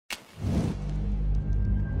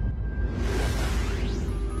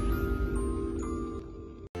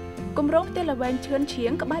គម្រោងផ្ទះល្វែងឈឿនឈៀ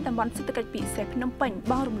ងក្បែរតំបន់សេដ្ឋកិច្ចពិសេសភ្នំពេញ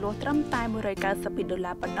បង់រំលោះត្រឹមតែ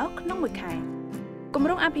$192ប៉ុណ្ណោះក្នុងមួយខែគម្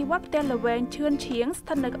រោងអភិវឌ្ឍផ្ទះល្វែងឈឿនឈៀងស្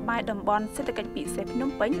ថិតនៅក្បែរតំបន់សេដ្ឋកិច្ចពិសេសភ្នំ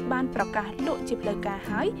ពេញបានប្រកាសលក់ជាផ្លូវការ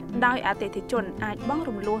ហើយដោយអតិថិជនអាចបង់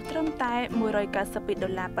រំលោះត្រឹមតែ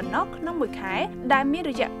$192ប៉ុណ្ណោះក្នុងមួយខែដែលមាន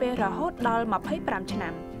រយៈពេលរហូតដល់25ឆ្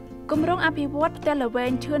នាំគម្រោងអភិវឌ្ឍផ្ទះល្វែ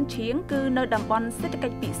ងឈឿនឈៀងគឺនៅតំបន់សេដ្ឋកិ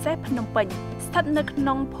ច្ចពិសេសភ្នំពេញស្ថិតនៅក្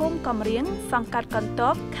នុងភូមិកំរៀងសង្កាត់កន្ត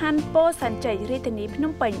កខណ្ឌពោធិ៍សែនជ័យរាជធានីភ្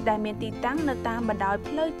នំពេញដែលមានទីតាំងនៅតាមបណ្ដោយ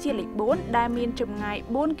ផ្លូវជាតិលេខ4ដែលមានចម្ងាយ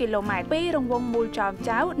4គីឡូម៉ែត្រពីរង្វង់មូលចោម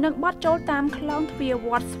ចៅនិងបត់ចូលតាមខ្លងទ្វារវ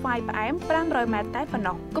ត្តស្វាយផ្អែម500ម៉ែត្រតែប៉ុណ្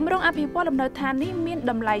ណោះគម្រោងអភិវឌ្ឍលំនៅឋាននេះមាន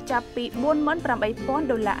តម្លៃចាប់ពី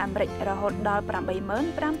$48,000អាមេរិករហូតដល់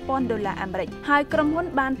$85,000អាមេរិកហើយក្រុមហ៊ុន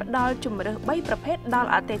បានផ្ដល់ជម្រើស3ប្រភេទដ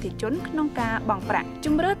ល់អតិថិជនក្នុងការបង់ប្រាក់ជ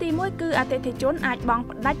ម្រើសទី1គឺអតិថិជនអាចបង់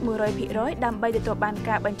ផ្ដាច់100%ដើម្បីទទួលបាន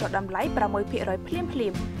ការបញ្ចុះតម្លៃ6%ភ្លា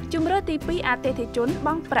មជម្រើសទី2អតិថិជនប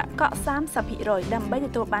ង់ប្រាក់កក់30%ដើម្បីទ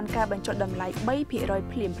ទួលបានការបញ្ចុះតម្លៃ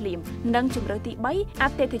3%ភ្លាមនិងជម្រើសទី3អ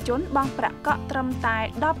តិថិជនបង់ប្រាក់កក់ត្រឹមតែ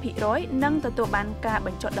10%និងទទួលបានការប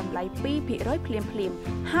ញ្ចុះតម្លៃ2%ភ្លាម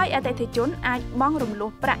ហើយអតិថិជនអាចបង់រំលោះ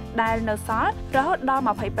ប្រាក់ដែលនៅសល់រហូតដល់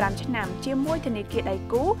25ឆ្នាំជាមួយធនាគារដៃ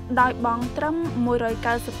គូដោយបង់ត្រឹម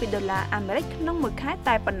$192អាមេរិកក្នុងមួយខែ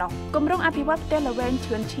តែប៉ុណ្ណោះគម្រោងអភិវឌ្ឍផ្ទះល្វែង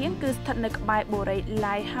ឈឿនឈៀងគឺស្ថិតនៅក្បែរបូរី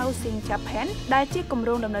Light Housing Japan ដែលជាគម្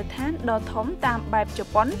រោងលំនៅឋានដ៏ធំតាមបែបជ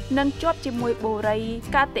ប៉ុននិងជាប់ជាមួយបូរី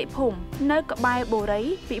កាតិភូមិនៅក្បែរបូរី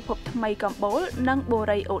ពិភពថ្មីកំបូលនិងបូ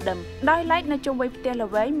រីអូដឹមដោយឡែកនៅជុំវិញផ្ទះល្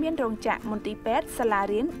វែងមានរោងចក្រមន្ទីរពេទ្យសាលា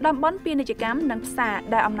រៀនតំបន់ពាណិជ្ជកម្មនិងផ្សារ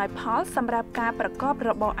ដែលអំណោយផលសម្រាប់ការប្រកបរ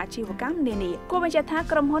បរអាជីវកម្មនានាគួរបញ្ជាក់ថា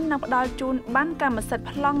ក្រុមហ៊ុននឹងផ្ដល់ជូនប័ណ្ណកម្មសិទ្ធិ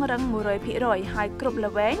ប្លង់រឹង100%ហើយគ្រប់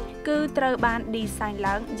ល្វែងគឺត្រូវបានឌីហ្សាញ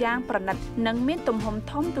ឡើងយ៉ាងប្រណិតនិងមានទំហំ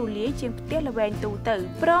ធំទូលាយជាងផ្ទះល្វែងទូទៅ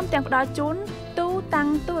ព្រមទាំងផ្ដល់ជូនទូតាំង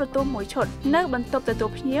ទូរទស្សន៍មួយឈុតនៅបន្ទប់ទទួល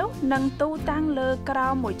ភ្ញៀវនិងទូតាំងលើក្រោ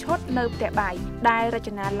មមួយឈុតនៅផ្ទះបាយដែលរច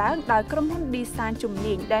នាឡើងដោយក្រុមហ៊ុនឌីហ្សាញជំ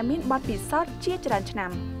នាញដែលមានបទពិសោធន៍ជាច្រើនឆ្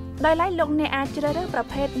នាំដោយឡែកលោកអ្នកអាចជ្រើសរើសប្រ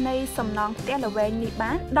ភេទនៃសំណង់ផ្ទះល្វែងនេះ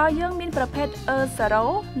បានដោយយើងមានប្រភេទ E0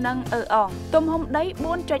 និង E អងទំហំដី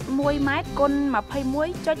 4.1 ម៉ែត្រគុណ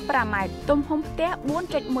 21.5 ម៉ែត្រទំហំផ្ទះ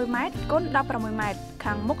 4.1 ម៉ែត្រគុណ 16 ម៉ែត្រ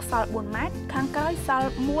ខាងមុខសល់4ម៉ែត្រខាងក្រោយសល់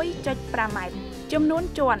 1.5 ម៉ែត្រចំនួន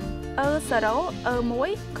ជាន់ E0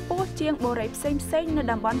 E1 ខ្ពស់ជាងបូរីផ្សេងនៅ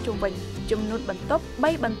តំបន់ជុំវិញចំនួនបន្ទប់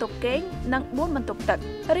3បន្ទប់គេងនិង4បន្ទប់ទឹក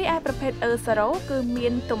រីឯប្រភេទ E0 គឺមា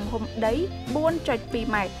នទំហំដី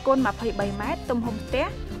 4.2 ម៉ែត្រគុណ 23 ម៉ែត្រទំហំផ្ទះ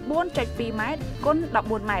 4.2 ម៉ែត្រគុណ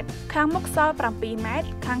 14 ម៉ែត្រខាងមុខសល់7ម៉ែត្រ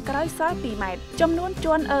ខាងក្រោយសល់2ម៉ែត្រចំនួន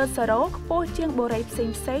ជាន់ E0 ខ្ពស់ជាងបូរីផ្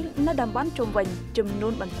សេងនៅតំបន់ជុំវិញចំនួ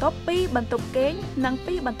នបន្ទប់2បន្ទប់គេងនិង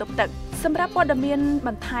2បន្ទប់ទឹកសម្រាប់ព័ត៌មានប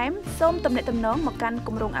ន្ថែមសូមទំនាក់ទំនងមកកាន់គ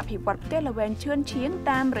ម្រោងអភិវឌ្ឍផ្ទះល្វែងឈឿនឈៀង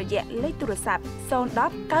តាមរយៈលេខទូរស័ព្ទ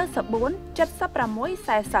010 94 76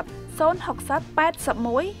 40 060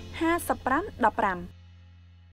 81 55 15